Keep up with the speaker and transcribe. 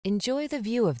Enjoy the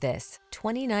view of this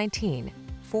 2019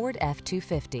 Ford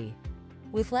F-250.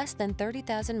 With less than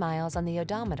 30,000 miles on the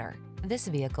odometer, this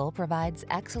vehicle provides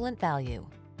excellent value.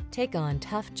 Take on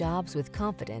tough jobs with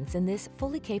confidence in this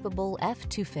fully capable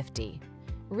F-250.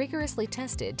 Rigorously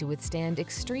tested to withstand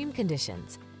extreme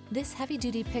conditions, this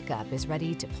heavy-duty pickup is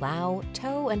ready to plow,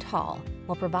 tow, and haul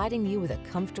while providing you with a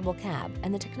comfortable cab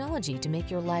and the technology to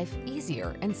make your life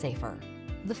easier and safer.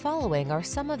 The following are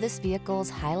some of this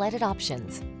vehicle's highlighted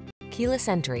options: keyless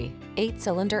entry,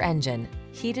 8-cylinder engine,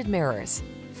 heated mirrors,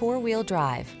 4-wheel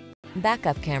drive,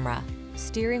 backup camera,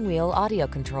 steering wheel audio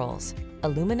controls,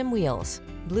 aluminum wheels,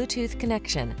 Bluetooth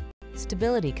connection,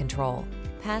 stability control,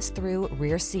 pass-through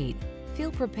rear seat.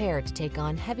 Feel prepared to take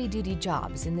on heavy-duty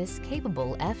jobs in this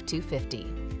capable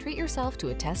F-250. Treat yourself to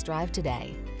a test drive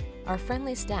today. Our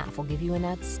friendly staff will give you an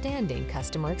outstanding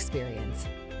customer experience.